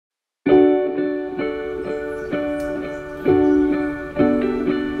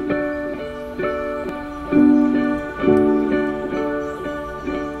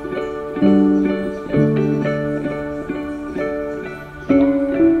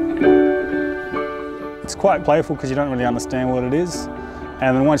quite playful because you don't really understand what it is.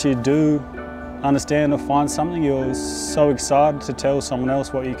 And then once you do understand or find something, you're so excited to tell someone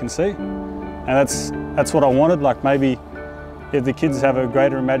else what you can see. And that's what I wanted. Like, maybe if the kids have a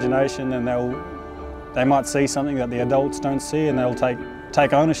greater imagination, then they might see something that the adults don't see, and they'll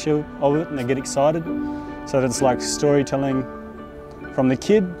take ownership of it and they get excited. So that it's like storytelling from the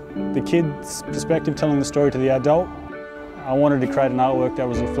kid's perspective, telling the story to the adult. I wanted to create an artwork that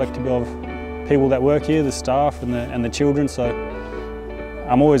was reflective of people that work here, the staff and the children. So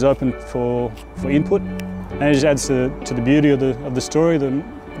I'm always open for input, and it just adds to the beauty of the story. The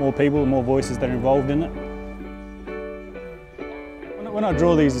more people, the more voices that are involved in it. When I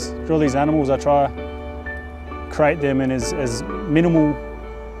draw these animals, I try to create them in as minimal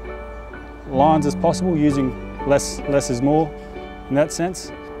lines as possible, using less is more in that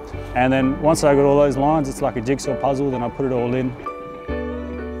sense. And then once I got all those lines, it's like a jigsaw puzzle, then I put it all in.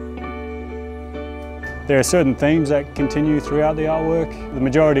 There are certain themes that continue throughout the artwork. The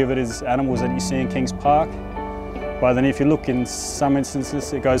majority of it is animals that you see in Kings Park. But then if you look, in some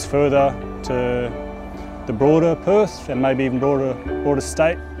instances, it goes further to the broader Perth and maybe even broader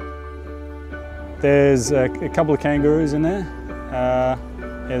state. There's a couple of kangaroos in there.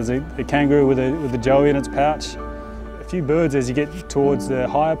 There's a kangaroo with a joey in its pouch. A few birds as you get towards the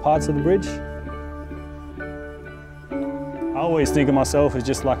higher parts of the bridge. I always think of myself as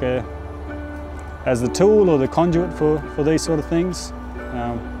just like as the tool or the conduit for these sort of things.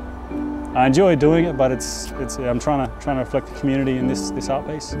 I enjoy doing it, but I'm trying to reflect the community in this art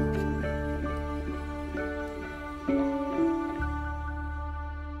piece.